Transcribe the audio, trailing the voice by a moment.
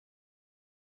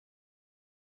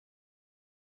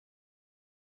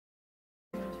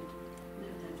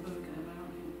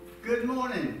Good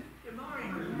morning. Good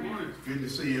morning. Good morning. It's good to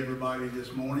see everybody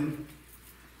this morning.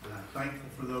 Thankful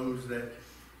for those that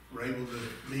were able to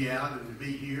be out and to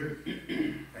be here.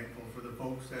 Thankful for the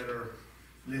folks that are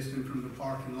listening from the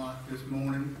parking lot this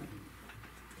morning.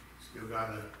 Still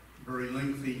got a very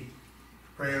lengthy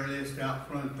prayer list out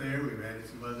front there. We've added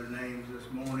some other names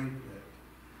this morning,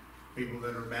 people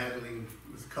that are battling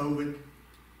with COVID.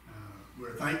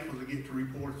 We're thankful to get to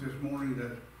report this morning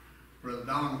that Brother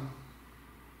Donald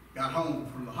got home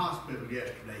from the hospital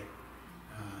yesterday.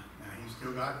 Now he's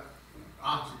still got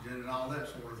oxygen and all that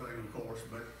sort of thing, of course,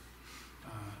 but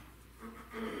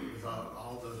with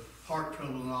all the heart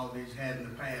trouble and all that he's had in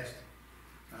the past,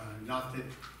 not that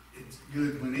it's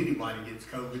good when anybody gets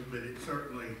COVID, but it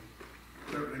certainly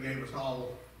gave us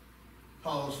all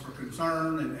pause for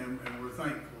concern, and we're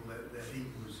thankful that he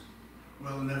was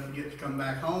well enough to get to come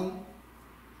back home,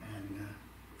 and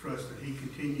trust that he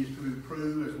continues to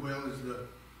improve, as well as the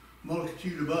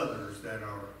multitude of others that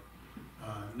are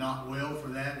not well for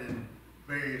that and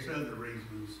various other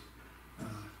reasons.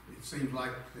 It seems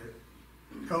like that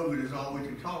COVID is all we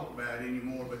can talk about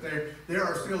anymore, but there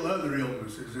are still other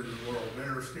illnesses in the world.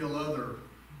 There are still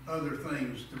other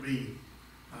things to be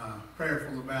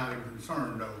prayerful about and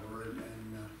concerned over, and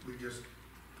we just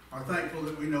are thankful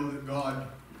that we know that God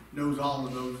knows all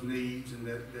of those needs, and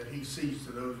that he sees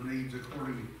to those needs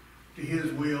according to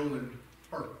his will and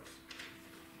purpose.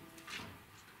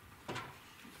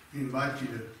 I invite you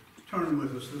to turn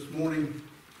with us this morning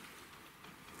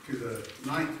to the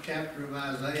 9th chapter of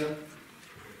Isaiah.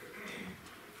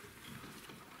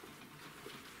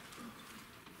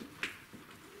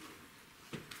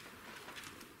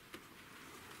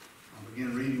 I'll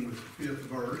begin reading with the 5th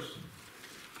verse.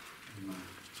 And my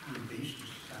timepiece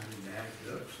just decided to act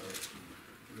up, so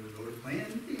we'll go to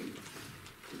plan B.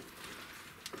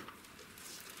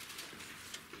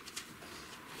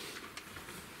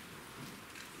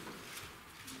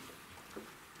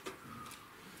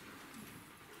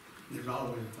 There's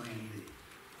always a plan B.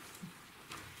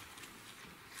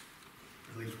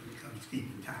 At least when it comes to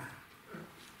keeping time.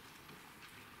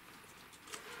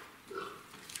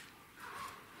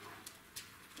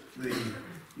 The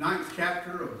 9th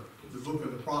chapter of the book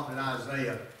of the prophet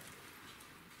Isaiah.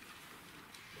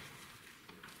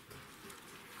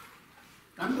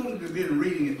 I'm going to begin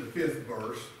reading at the 5th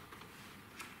verse.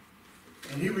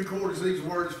 And he records these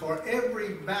words: "For every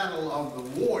battle of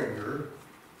the warrior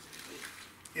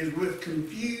is with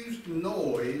confused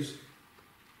noise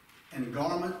and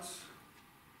garments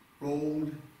rolled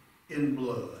in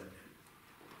blood.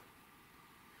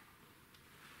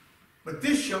 But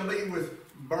this shall be with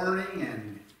burning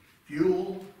and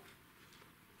fuel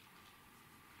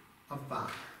of fire.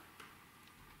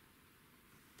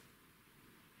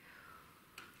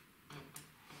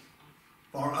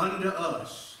 For unto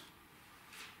us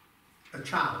a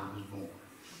child is born.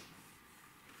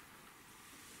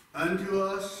 Unto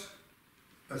us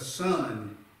a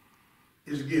son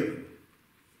is given,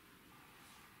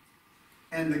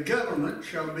 and the government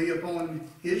shall be upon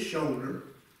his shoulder,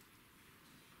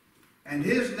 and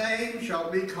his name shall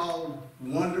be called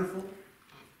Wonderful,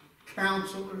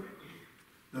 Counselor,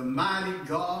 the Mighty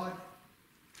God,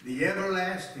 the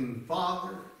Everlasting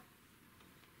Father,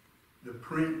 the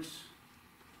Prince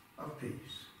of Peace."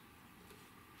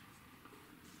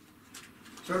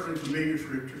 Certainly familiar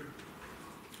scripture.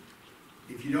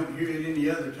 If you don't hear it any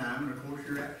other time, and of course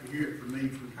you're apt to hear it from me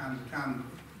from time to time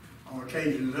on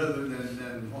occasions other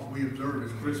than what we observe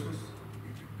as Christmas,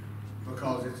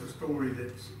 because it's a story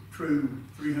that's true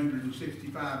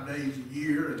 365 days a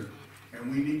year,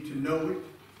 and we need to know it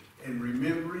and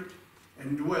remember it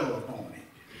and dwell upon it.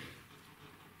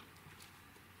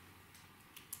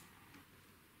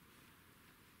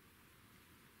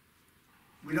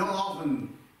 We don't often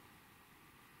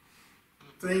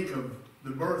think of the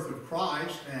birth of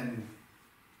Christ and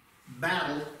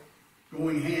battle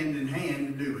going hand in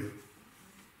hand, do we?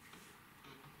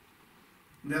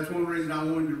 And that's one reason I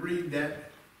wanted to read that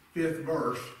 5th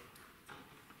verse.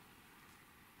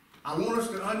 I want us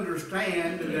to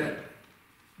understand that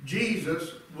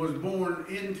Jesus was born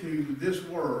into this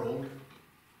world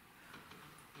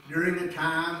during a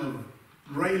time of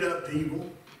great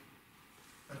upheaval,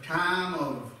 a time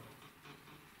of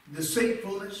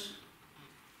deceitfulness,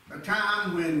 a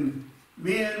time when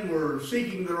men were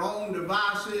seeking their own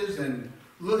devices and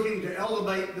looking to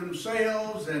elevate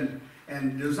themselves and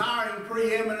desiring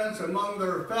preeminence among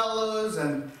their fellows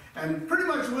and pretty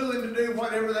much willing to do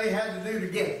whatever they had to do to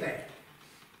get that.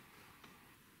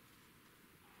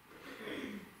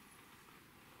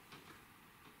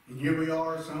 And here we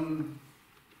are, some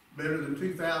better than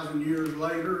 2,000 years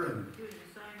later, and Doing the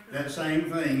same that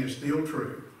same thing is still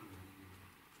true.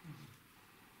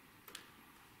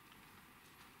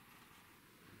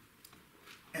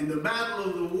 And the battle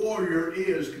of the warrior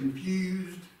is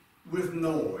confused with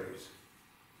noise.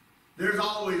 There's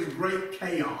always great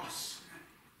chaos.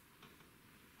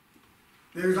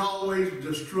 There's always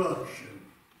destruction.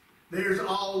 There's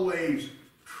always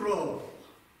trouble.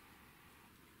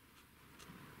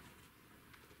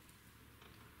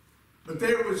 But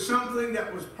there was something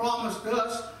that was promised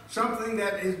us, something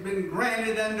that has been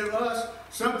granted unto us,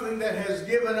 something that has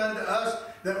given unto us,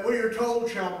 that we are told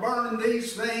shall burn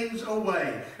these things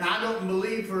away. Now, I don't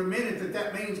believe for a minute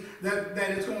that means that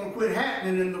it's going to quit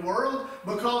happening in the world,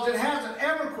 because it hasn't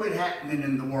ever quit happening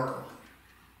in the world.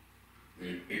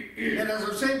 And as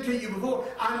I've said to you before,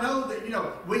 I know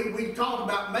that, we talk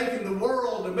about making the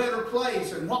world a better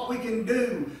place and what we can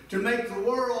do to make the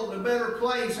world a better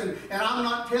place. And I'm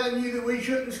not telling you that we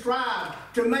shouldn't strive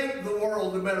to make the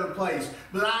world a better place.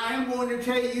 But I am going to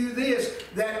tell you this,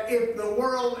 that if the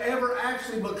world ever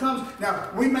actually becomes, now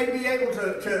we may be able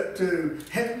to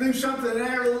do something in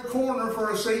our little corner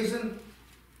for a season,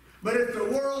 but if the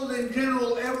world in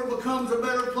general ever becomes a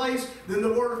better place, then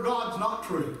the Word of God's not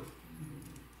true.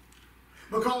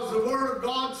 Because the Word of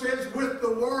God says, with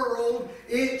the world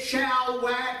it shall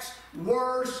wax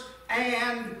worse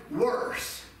and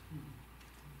worse.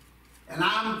 And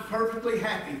I'm perfectly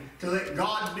happy to let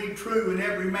God be true and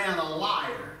every man a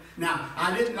liar. Now,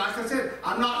 like I said,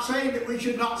 I'm not saying that we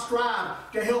should not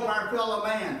strive to help our fellow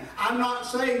man. I'm not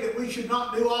saying that we should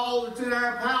not do all that's in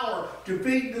our power to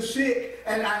feed the sick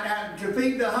and to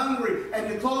feed the hungry and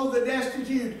to clothe the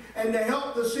destitute and to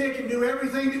help the sick and do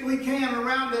everything that we can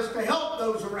around us to help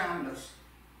those around us.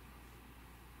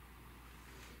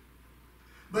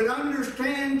 But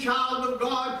understand, child of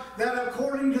God, that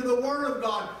according to the Word of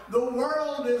God, the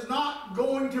world is not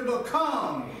going to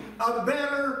become a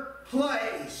better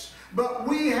place. But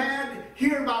we had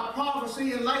here by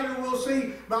prophecy, and later we'll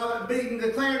see by being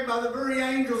declared by the very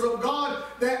angels of God,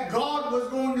 that God was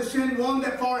going to send one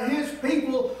that for His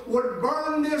people would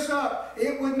burn this up.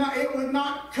 It would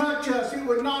not touch us. It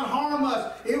would not harm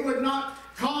us. It would not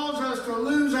cause us to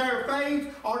lose our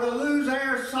faith or to lose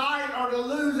our sight or to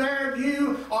lose our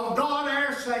view of God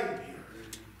our Savior.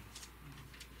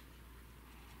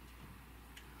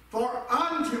 For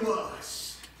unto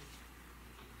us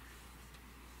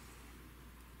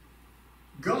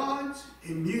God's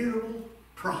immutable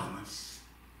promise,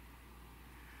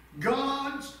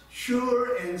 God's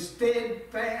sure and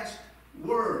steadfast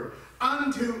word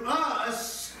unto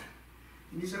us.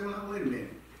 And you say, well, now, wait a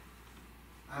minute.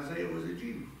 Isaiah was a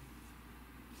Jew.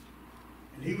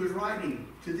 And he was writing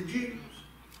to the Jews.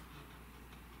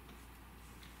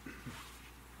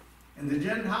 And the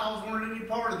Gentiles weren't any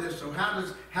part of this. So how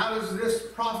does this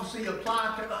prophecy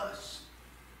apply to us?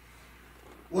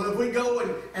 Well, if we go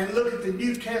and look at the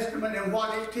New Testament and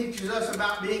what it teaches us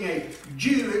about being a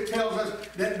Jew, it tells us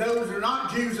that those are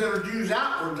not Jews that are Jews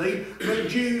outwardly, but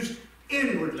Jews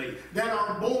inwardly, that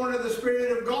are born of the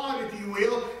Spirit of God, if you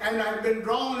will, and have been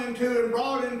drawn into and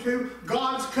brought into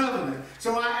God's covenant.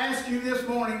 So I ask you this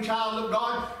morning, child of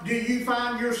God, do you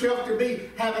find yourself to be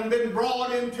having been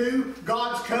brought into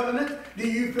God's covenant? Do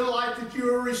you feel like that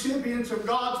you are recipients of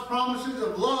God's promises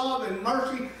of love and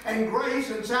mercy and grace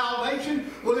and salvation?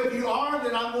 Well, if you are,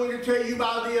 then I'm going to tell you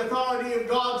by the authority of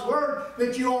God's Word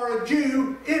that you are a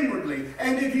Jew inwardly.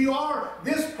 And if you are,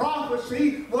 this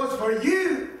prophecy was for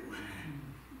you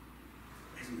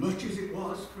much as it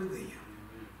was for them.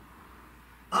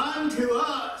 Unto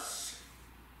us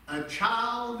a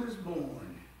child is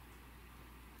born.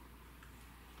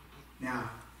 Now,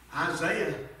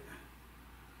 Isaiah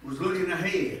was looking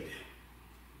ahead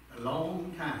a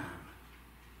long time.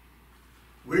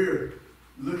 We're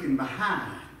looking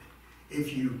behind,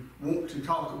 if you want to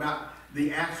talk about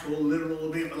the actual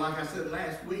literal event. But like I said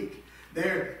last week,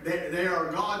 there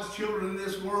are God's children in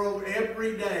this world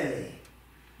every day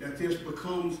that this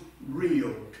becomes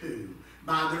real to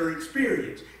by their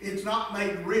experience. It's not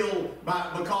made real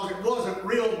because it wasn't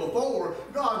real before.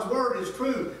 God's Word is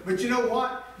true. But you know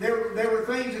what? There were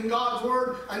things in God's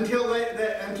Word until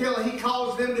He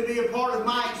caused them to be a part of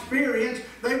my experience.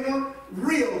 They weren't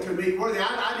real to me, were they?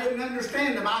 I didn't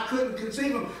understand them. I couldn't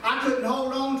conceive them. I couldn't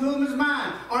hold on to them as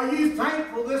mine. Are you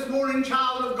thankful this morning,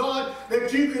 child of God,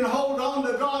 that you can hold on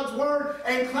to God's Word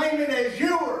and claim it as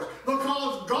yours?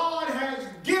 Because God has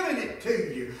given it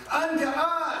to you. Unto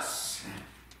us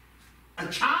a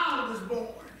child is born.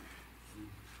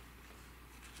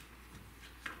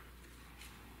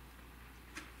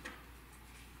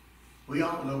 We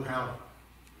all know how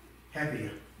happy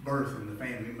a birth in the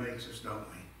family makes us, don't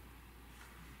we?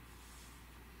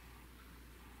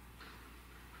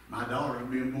 My daughter's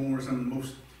being born was some of the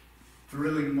most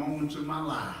thrilling moments of my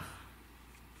life.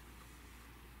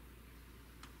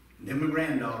 And then my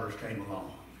granddaughters came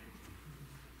along.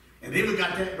 And then we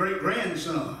got that great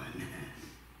grandson.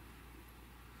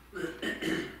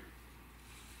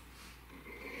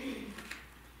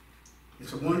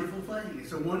 It's a wonderful thing.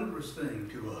 It's a wondrous thing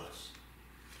to us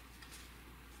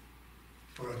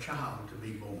for a child to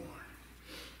be born.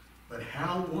 But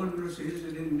how wondrous is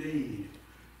it indeed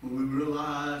when we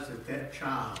realize that that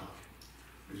child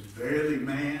is verily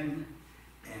man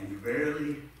and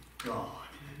verily God.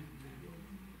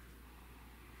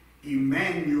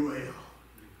 Emmanuel,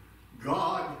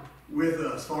 God with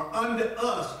us. For unto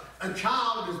us a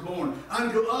child is born,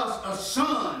 unto us a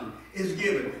son is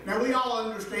given. Now we all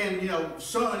understand,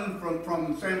 son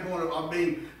from the standpoint of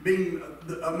being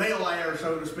a male heir,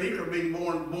 so to speak, or being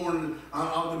born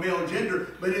of the male gender.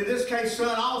 But in this case,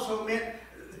 son also meant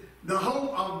the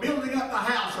hope of building up the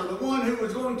house, or the one who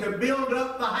was going to build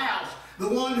up the house, the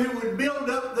one who would build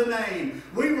up the name.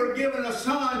 We were given a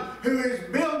son who is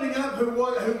building up, who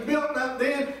built up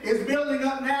then, is building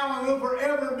up now, and will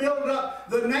forever build up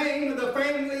the name of the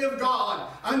family of God.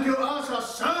 Unto us a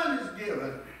son is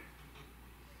given.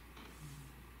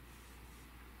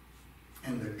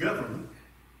 And the government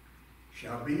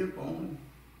shall be upon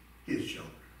his shoulder.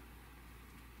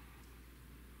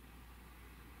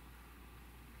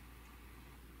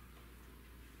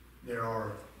 There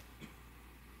are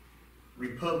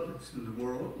republics in the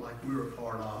world, like we're a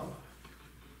part of,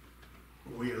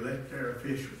 where we elect their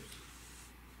officials.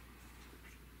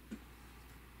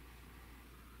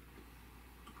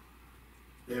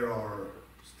 There are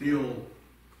still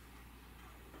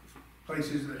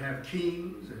places that have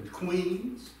kings and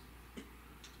queens,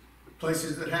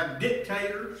 places that have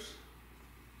dictators.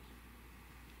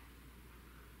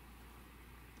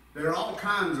 There are all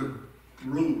kinds of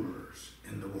rulers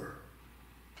in the world.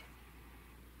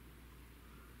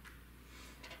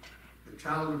 The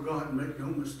child of God, make no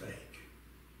mistake,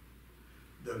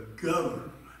 the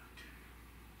government,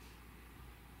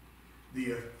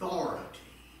 the authority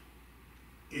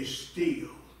is still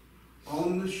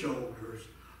on the shoulders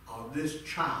of this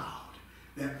child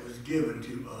that was given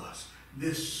to us,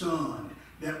 this son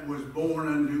that was born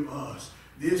unto us,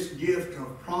 this gift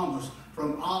of promise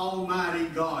from Almighty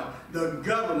God. The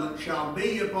government shall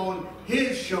be upon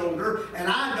his shoulder, and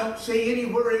I don't see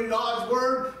anywhere in God's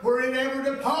word where it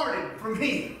ever departed from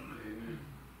him.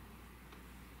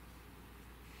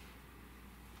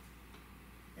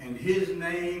 And his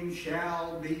name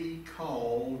shall be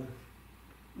called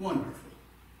Wonderful.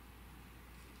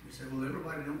 You say, well,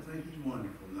 everybody don't think he's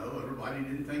wonderful. No, everybody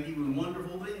didn't think he was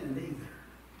wonderful then either.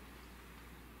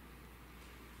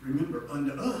 Remember,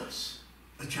 unto us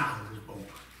a child is born,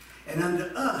 and unto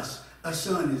us a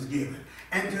son is given.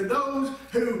 And to those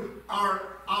who are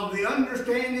of the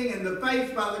understanding and the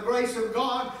faith by the grace of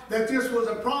God that this was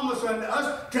a promise unto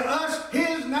us, to us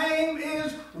his name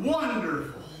is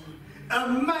Wonderful,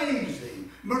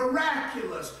 Amazing,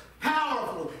 Miraculous,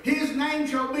 Powerful. His name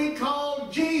shall be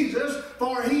called Jesus,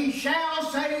 for he shall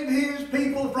save his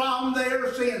people from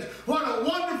their sins. What a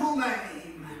wonderful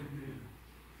name.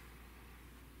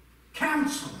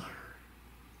 Counselor.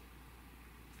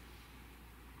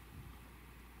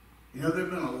 You know, there have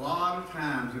been a lot of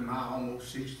times in my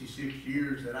almost 66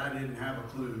 years that I didn't have a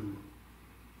clue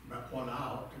about what I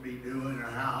ought to be doing or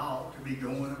how I ought to be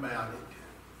going about it.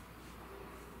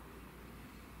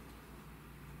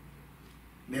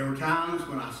 There were times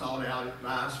when I sought out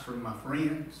advice from my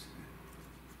friends.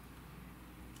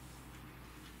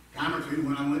 A time or two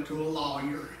when I went to a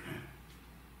lawyer.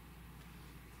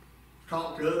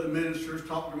 Talked to other ministers,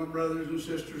 talked to my brothers and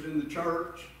sisters in the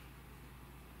church.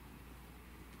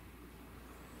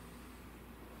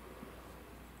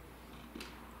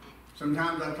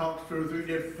 Sometimes I talk to 2 or 3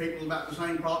 different people about the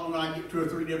same problem, and I get 2 or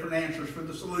 3 different answers for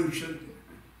the solution.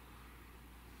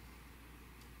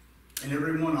 And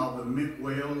every one of them meant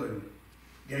well and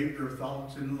gave their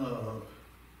thoughts in love.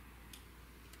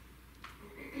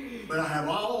 But I have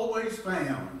always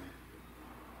found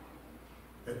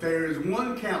that there is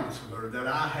one counselor that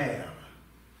I have,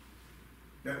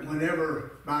 that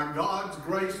whenever by God's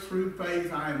grace through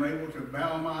faith I am able to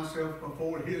bow myself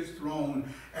before his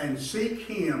throne and seek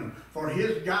him for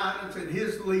his guidance and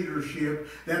his leadership,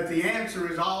 that the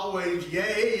answer is always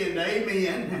yea and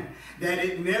amen, that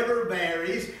it never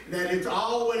varies, that it's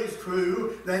always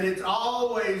true, that it's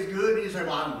always good. You say,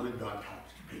 well, I don't believe God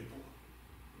talks to people.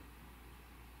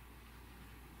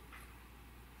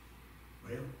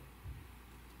 Well,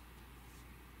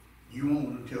 you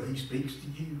won't until he speaks to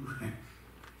you.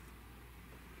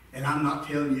 And I'm not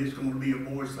telling you it's going to be a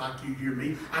voice like you hear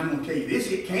me. I'm going to tell you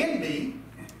this, it can be.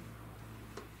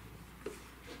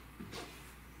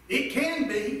 It can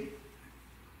be.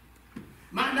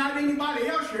 Might not anybody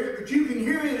else hear it, but you can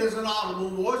hear it as an audible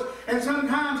voice. And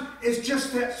sometimes it's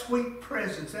just that sweet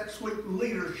presence, that sweet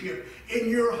leadership in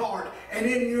your heart and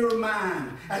in your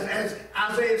mind. As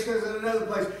Isaiah says in another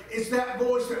place, it's that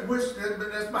voice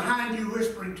that's behind you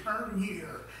whispering, turn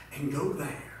here and go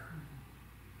there.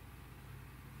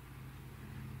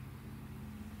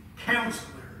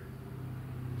 Counselor,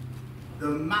 the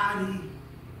mighty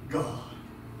God.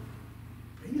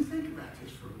 Now you think about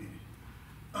this for a minute.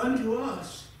 Unto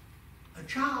us a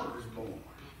child is born.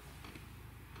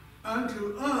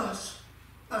 Unto us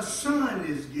a son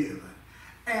is given.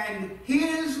 And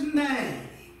his name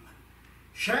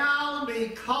shall be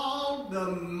called the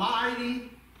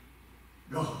mighty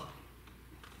God.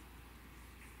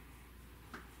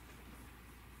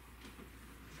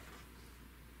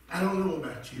 I don't know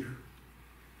about you,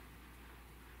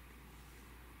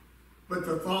 but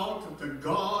the thought that the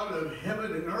God of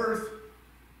heaven and earth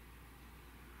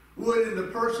would, in the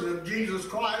person of Jesus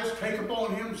Christ, take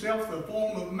upon himself the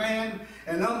form of man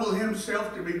and humble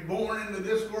himself to be born into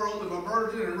this world of a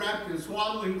virgin and wrapped in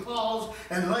swaddling cloths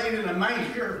and laid in a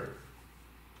manger,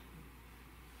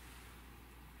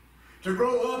 to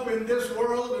grow up in this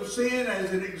world of sin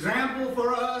as an example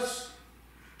for us.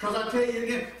 Because I tell you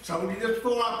again, I told you this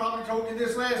before, I probably told you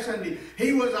this last Sunday.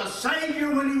 He was a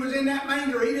Savior when he was in that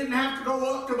manger. He didn't have to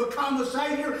go up to become a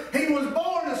Savior. He was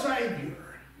born a Savior.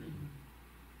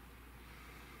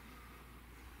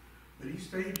 But he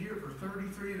stayed here for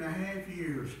 33 and a half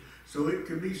years. So it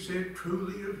could be said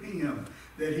truly of him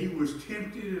that he was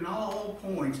tempted in all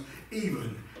points,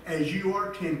 even as you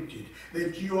are tempted.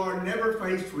 That you are never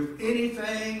faced with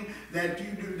anything that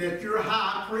your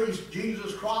high priest,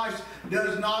 Jesus Christ,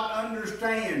 does not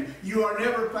understand. You are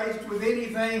never faced with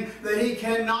anything that he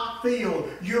cannot feel.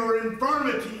 Your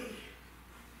infirmity.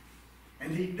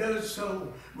 And he does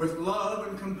so with love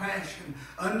and compassion.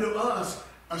 Unto us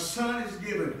a son is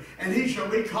given, and he shall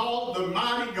be called the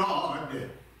mighty God,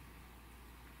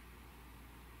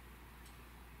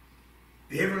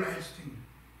 the everlasting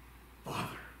Father,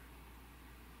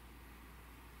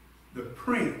 the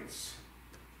Prince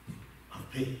of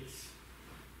Peace.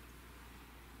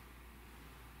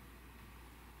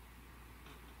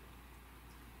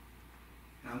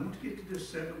 Now I want to get to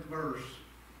this 7th verse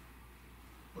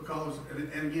because,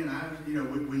 and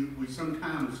again, we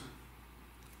sometimes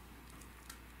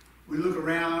we look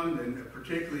around, and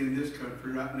particularly in this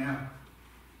country right now,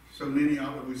 so many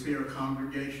of it, we see our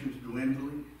congregations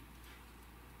dwindling.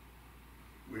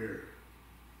 We're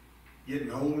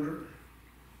getting older.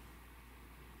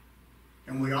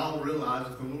 And we all realize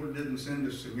that the Lord didn't send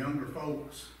us some younger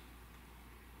folks,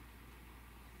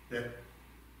 that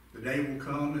the day will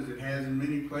come, as it has in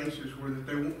many places, where that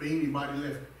there won't be anybody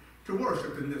left to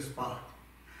worship in this spot.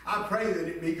 I pray that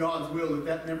it be God's will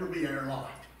that never be our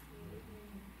lot.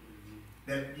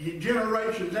 That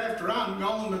generations after I'm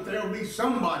gone, that there will be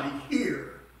somebody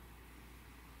here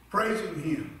praising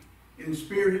him in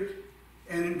spirit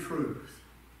and in truth.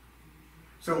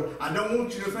 So I don't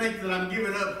want you to think that I'm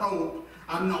giving up hope.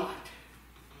 I'm not.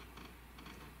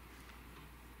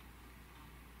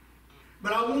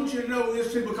 But I want you to know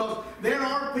this too, because there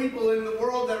are people in the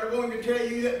world that are going to tell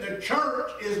you that the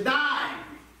church is dying.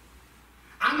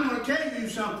 I'm going to tell you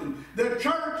something. The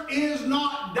church is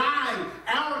not dying.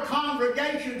 Our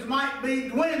congregations might be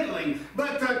dwindling,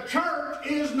 but the church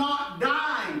is not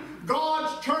dying.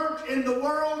 God's church in the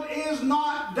world is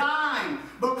not dying,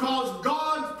 because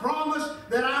God's promise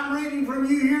that I'm reading from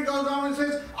you here goes on and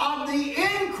says, of the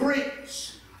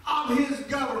increase of his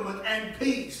government and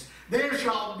peace, there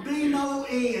shall be no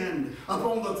end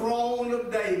upon the throne of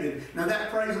David. Now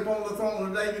that phrase, upon the throne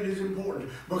of David, is important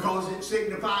because it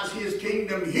signifies his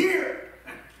kingdom here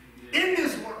in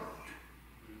this world.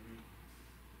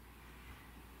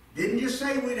 Didn't you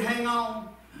say we'd hang on?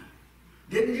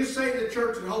 Didn't you say the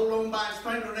church would hold on by its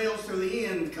fingernails till the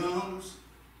end comes?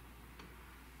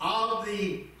 Of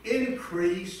the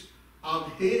increase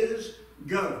of his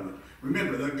government.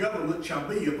 Remember, the government shall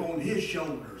be upon his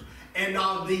shoulders. And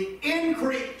of the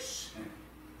increase.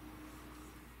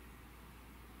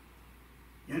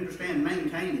 You understand,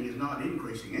 maintaining is not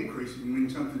increasing. Increasing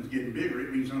means something's getting bigger.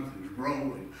 It means something's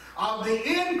growing. Of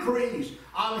the increase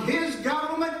of his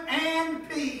government and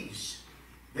peace,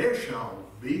 there shall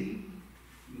be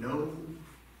no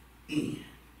end.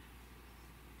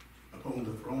 Upon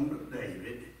the throne of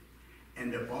David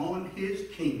and upon his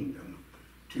kingdom,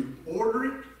 to order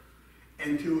it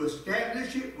and to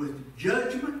establish it with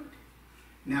judgment.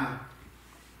 Now,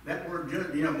 That word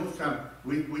judgment, you know, most of the time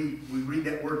we read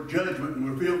that word judgment and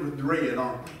we're filled with dread,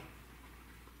 aren't we?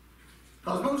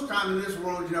 Because most of the time in this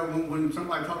world, you know, when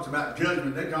somebody talks about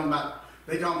judgment, they're talking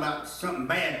about something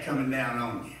bad coming down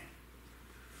on you.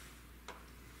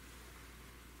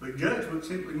 But judgment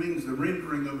simply means the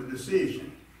rendering of a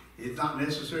decision. It's not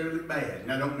necessarily bad.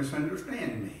 Now don't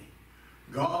misunderstand me.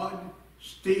 God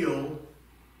still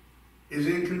is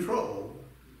in control,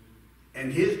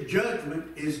 and his judgment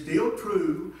is still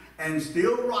true and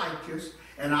still righteous,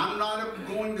 and I'm not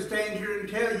going to stand here and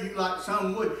tell you like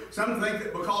some would. Some think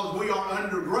that because we are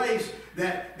under grace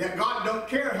that God don't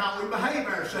care how we behave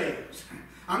ourselves.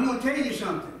 I'm going to tell you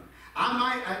something.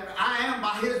 I am,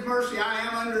 by his mercy, I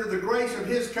am under the grace of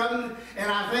his covenant,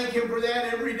 and I thank him for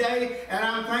that every day, and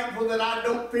I'm thankful that I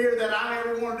don't fear that I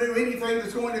ever want to do anything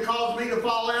that's going to cause me to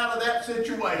fall out of that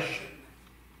situation.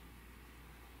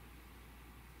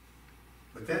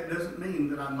 But that doesn't mean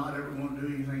that I'm not ever going to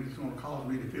do anything that's going to cause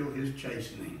me to feel his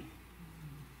chastening.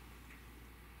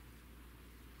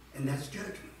 And that's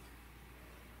judgment.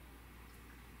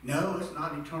 No, it's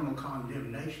not eternal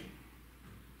condemnation.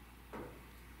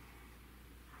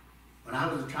 When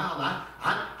I was a child,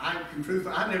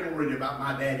 I never worried about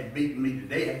my daddy beating me to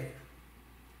death.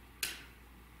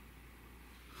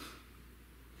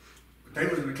 But there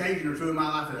was an occasion or two in my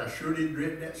life that I sure did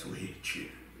dread that switch.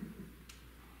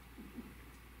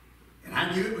 And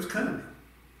I knew it was coming.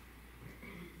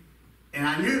 And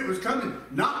I knew it was coming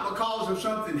not because of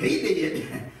something he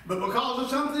did, but because of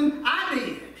something I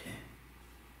did.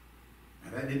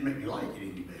 Now that didn't make me like it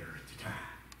any better at the time.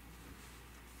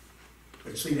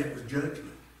 But see, that was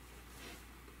judgment.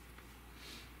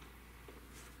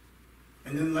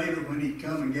 And then later when he'd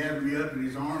come and gather me up in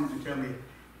his arms and tell me,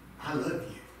 I love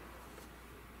you.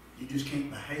 You just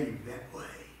can't behave that way.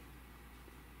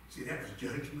 See, that was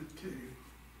judgment too.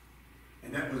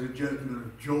 And that was a judgment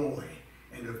of joy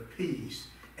and of peace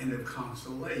and of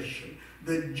consolation.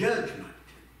 The judgment.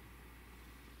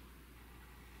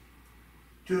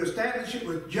 To establish it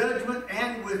with judgment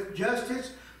and with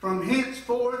justice from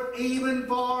henceforth even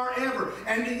forever.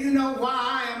 And do you know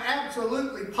why I am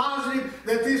absolutely positive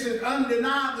that this is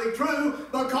undeniably true?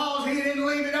 Because he didn't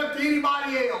leave it up to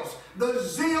anybody else. The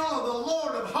zeal of the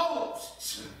Lord of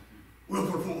hosts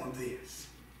will perform this.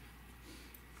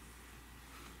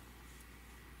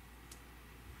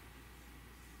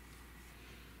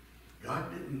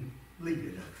 God didn't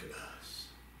leave it up to us.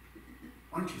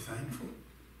 Aren't you thankful?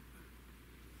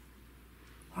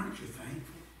 Aren't you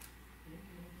thankful?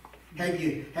 Have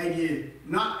you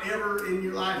not ever in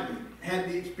your life had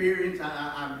the experience?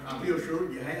 I feel sure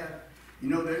you have. You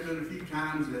know, there's been a few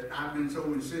times that I've been so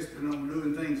insistent on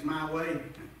doing things my way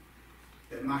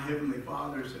that my Heavenly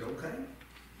Father said, okay,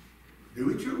 do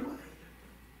it your way.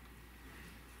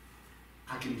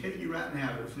 I can tell you right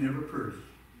now, it was never pretty.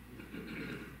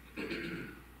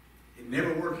 It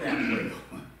never worked out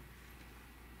well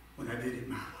when I did it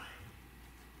my way.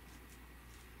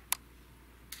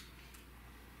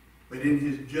 But in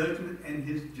his judgment and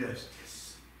his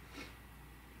justice,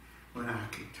 when I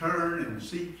could turn and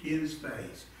seek his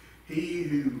face, he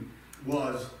who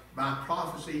was by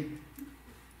prophecy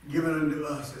given unto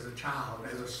us as a child,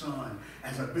 as a son,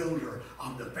 as a builder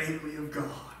of the family of God,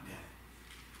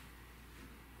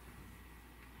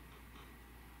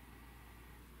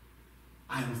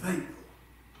 I am thankful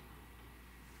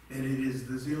that it is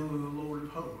the zeal of the Lord of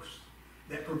hosts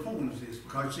that performs this.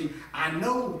 Because, see, I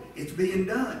know it's being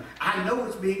done. I know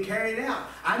it's being carried out.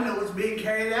 I know it's being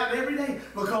carried out every day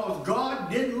because God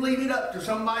didn't leave it up to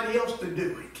somebody else to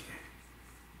do it.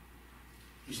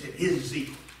 He said his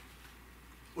zeal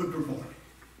would perform it.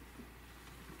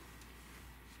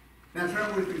 Now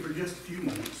turn with me for just a few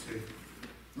moments to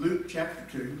Luke chapter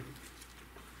 2.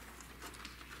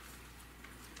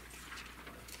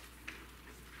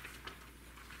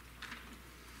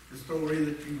 The story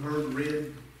that you've heard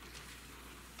read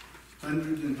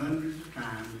hundreds and hundreds of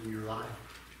times in your life.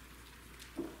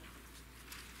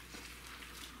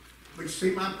 But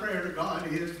see, my prayer to God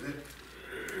is that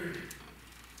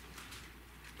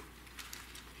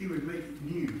he would make it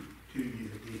new to you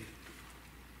again.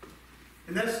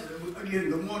 And that's, again,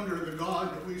 the wonder of the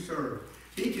God that we serve.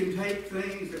 He can take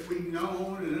things that we've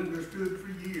known and understood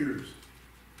for years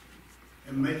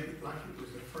and make it like it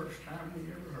was the first time we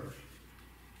ever heard it.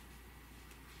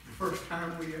 The first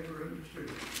time we ever understood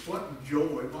it. What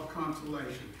joy, what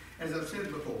consolation. As I've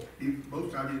said before,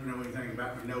 most of you didn't know anything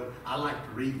about me know I like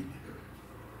to read.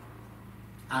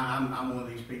 I'm one of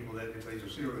these people that if there's a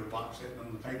cereal box sitting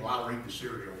on the table, I'll read the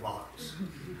cereal box.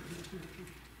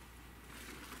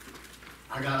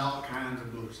 I got all kinds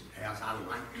of books at the house I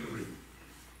like to read.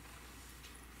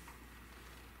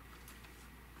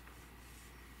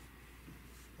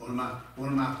 one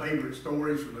of my favorite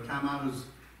stories from the time I was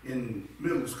in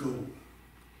middle school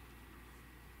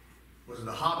was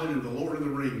The Hobbit and the Lord of the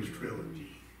Rings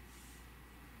trilogy.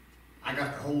 I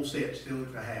got the whole set still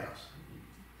at the house.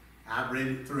 I've read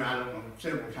it through, I don't know,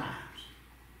 several times.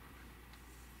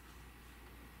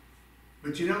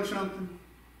 But you know something?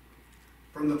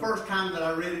 From the first time that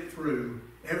I read it through,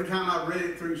 every time I've read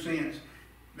it through since,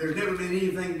 there's never been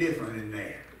anything different in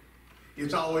there.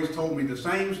 It's always told me the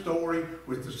same story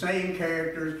with the same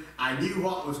characters. I knew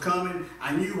what was coming.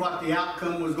 I knew what the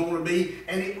outcome was going to be.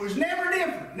 And it was never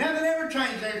different. Nothing ever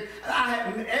changed.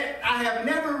 I have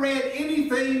never read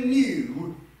anything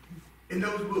new in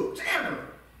those books, ever.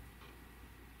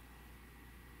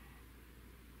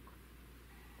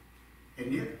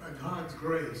 And yet, by God's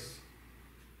grace,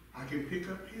 I can pick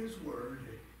up His Word.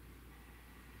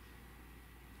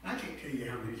 I can't tell you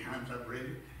how many times I've read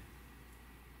it.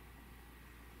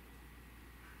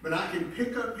 But I can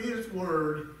pick up His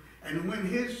Word, and when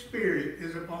His Spirit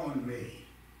is upon me,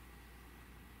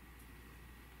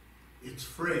 it's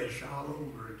fresh all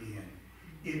over again.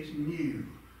 It's new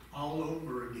all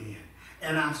over again.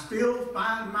 And I still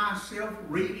find myself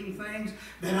reading things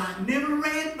that I've never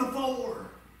read before.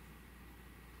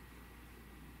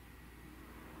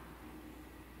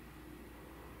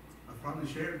 I've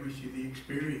probably shared with you the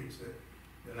experience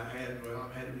that I had. Well,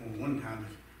 I've had it more one time.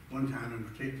 One time in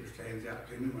particular stands out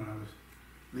to me when I was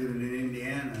living in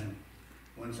Indiana. And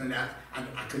one Sunday,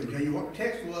 I couldn't tell you what the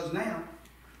text was now.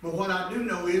 But what I do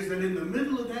know is that in the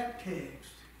middle of that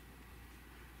text,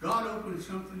 God opened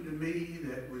something to me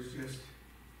that was just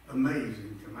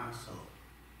amazing to my soul.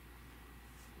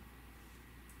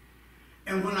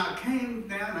 And when I came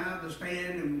down out of the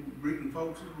stand and greeting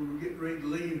folks as we were getting ready to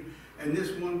leave, and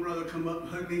this one brother come up and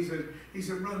hugged me, he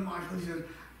said, Brother Michael, he said,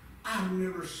 I've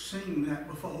never seen that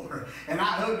before. And I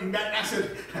hugged him back and I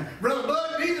said, Brother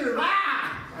Bud, neither have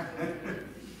I.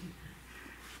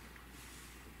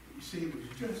 You see, it was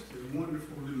just as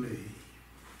wonderful to me,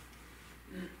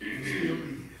 and still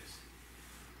is,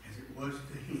 as it was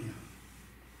to him,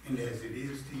 and as it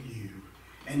is to you.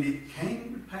 And it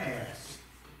came to pass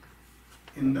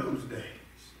in those days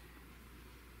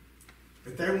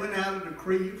that there went out a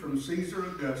decree from Caesar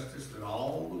Augustus that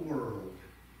all the world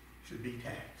should be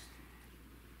taxed.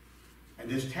 And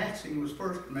this taxing was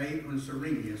first made when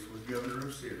Cyrenius was governor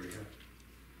of Syria.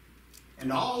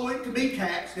 And all went to be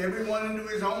taxed, everyone into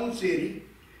his own city.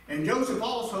 And Joseph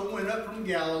also went up from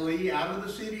Galilee, out of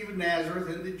the city of Nazareth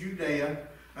into Judea,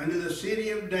 unto the city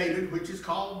of David, which is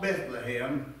called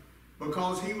Bethlehem,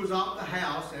 because he was of the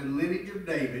house and lineage of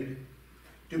David,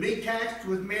 to be taxed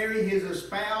with Mary, his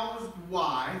espoused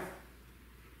wife.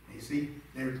 You see,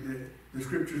 the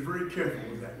scripture is very careful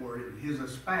with that word, his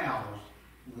espoused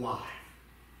wife.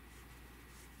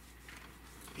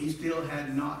 He still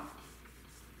had not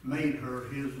made her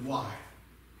his wife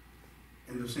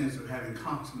in the sense of having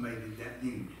consummated that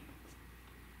union,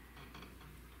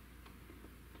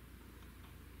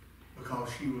 because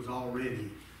she was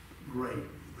already great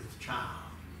with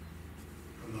child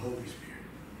from the Holy Spirit.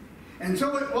 And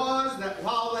so it was that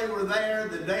while they were there,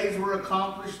 the days were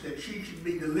accomplished that she should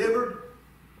be delivered,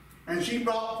 and she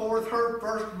brought forth her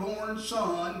firstborn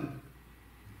son.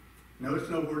 Notice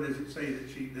nowhere does it say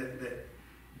that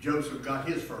Joseph got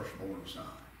his firstborn son.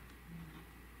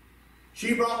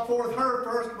 She brought forth her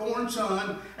firstborn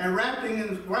son and wrapped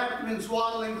him in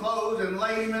swaddling clothes and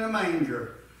laid him in a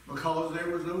manger, because there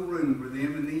was no room for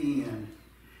them in the inn.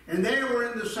 And there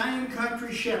were in the same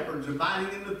country shepherds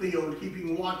abiding in the field,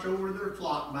 keeping watch over their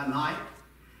flock by night.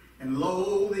 And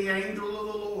lo, the angel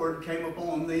of the Lord came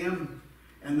upon them,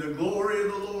 and the glory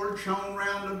of the Lord shone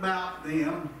round about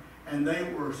them, and they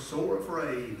were sore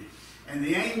afraid. And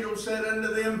the angel said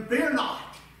unto them, Fear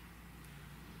not,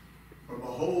 for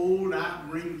behold, I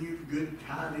bring you good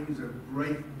tidings of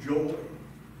great joy,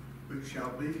 which shall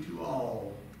be to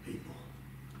all people.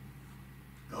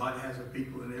 God has a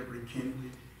people in every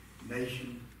kindred,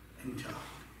 nation, and tongue.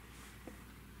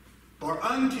 For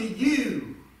unto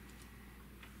you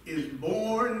is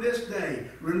born this day.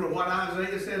 Remember what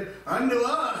Isaiah said? Unto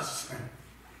us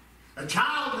a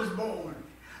child is born.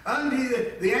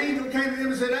 The angel came to them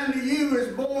and said, Unto you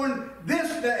is born this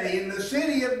day in the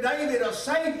city of David a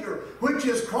Savior, which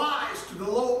is Christ the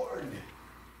Lord.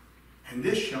 And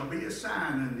this shall be a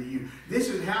sign unto you. This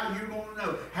is how you're going to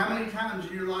know. How many times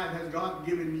in your life has God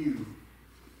given you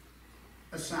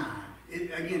a sign?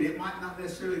 Again, it might not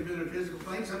necessarily have been a physical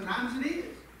thing. Sometimes it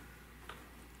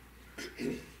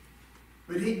is.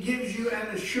 But He gives you an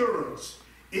assurance.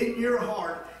 in your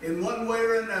heart in one way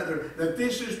or another that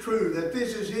this is true, that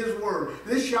this is His word.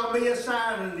 This shall be a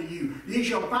sign unto you. Ye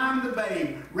shall find the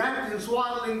babe wrapped in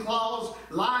swaddling cloths,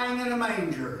 lying in a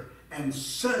manger. And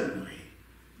suddenly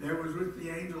there was with the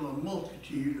angel a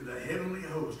multitude of the heavenly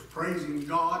host, praising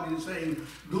God and saying,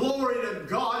 Glory to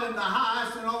God in the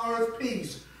highest, and on earth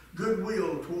peace,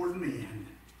 goodwill toward men.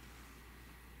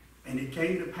 And it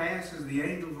came to pass, as the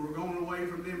angels were gone away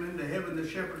from them into heaven, the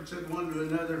shepherds said one to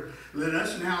another, Let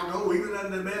us now go even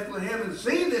unto Bethlehem, and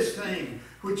see this thing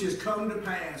which is come to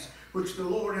pass, which the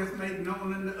Lord hath made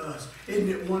known unto us. Isn't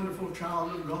it wonderful,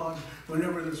 child of God,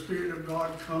 whenever the Spirit of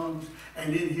God comes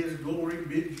and in His glory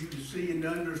bids you to see and to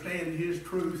understand His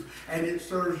truth, and it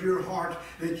stirs your heart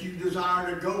that you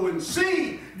desire to go and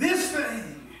see this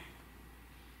thing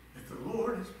that the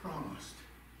Lord has promised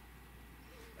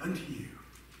unto you.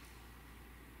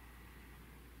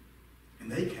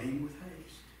 And they came with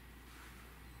haste.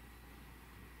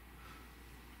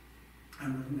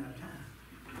 I'm running out of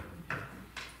time.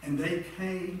 And they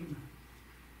came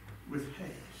with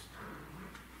haste.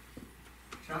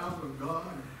 Child of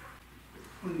God,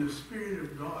 when the Spirit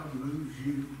of God moves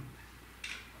you,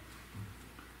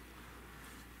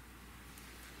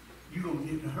 you're going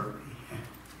to get in a hurry.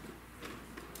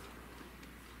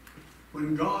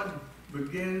 When God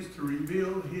begins to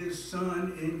reveal His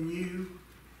Son in you,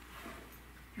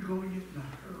 you're going to get in a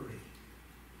hurry.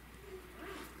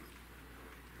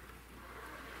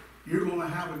 You're going to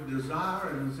have a desire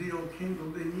and a zeal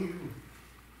kindled in you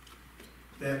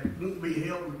that won't be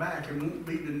held back and won't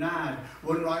be denied.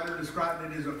 One writer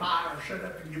described it as a fire shut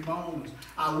up in your bones.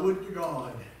 I would to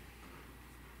God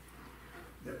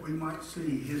that we might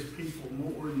see His people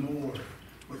more and more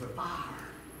with a fire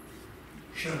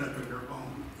shut up in their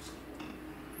bones,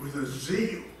 with a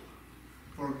zeal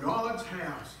for God's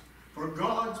house, for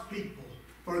God's people,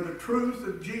 for the truth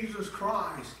of Jesus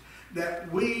Christ,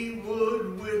 that we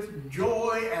would with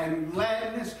joy and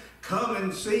gladness come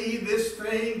and see this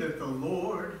thing that the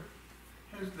Lord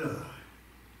has done.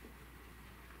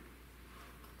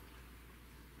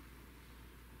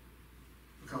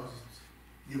 Because it's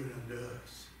given unto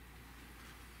us.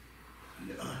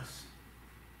 Unto us,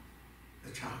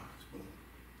 the child is born.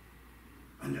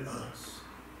 Unto us,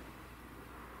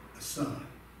 a son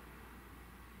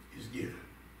is given.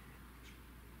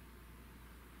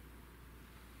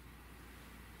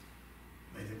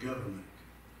 May the government,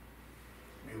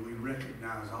 may we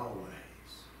recognize always,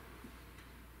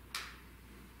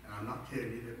 and I'm not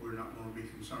telling you that we're not going to be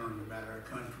concerned about our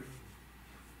country.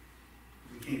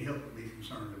 We can't help but be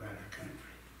concerned about our country.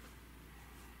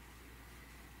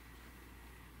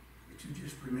 But you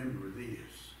just remember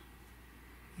this.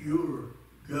 Your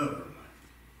government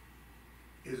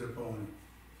is upon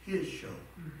His shoulders.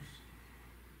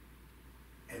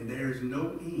 And there's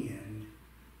no end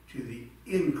to the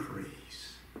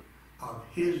increase of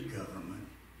His government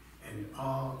and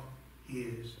of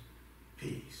His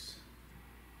peace.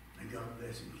 May God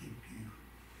bless and keep you,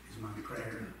 is my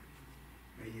prayer.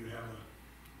 May you have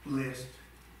a blessed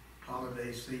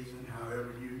holiday season,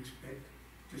 however you expect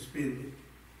to spend it.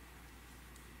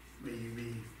 May you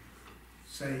be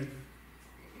safe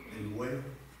and well.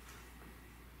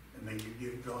 And may you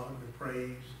give God the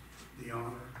praise, the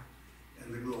honor,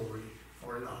 and the glory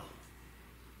for it all.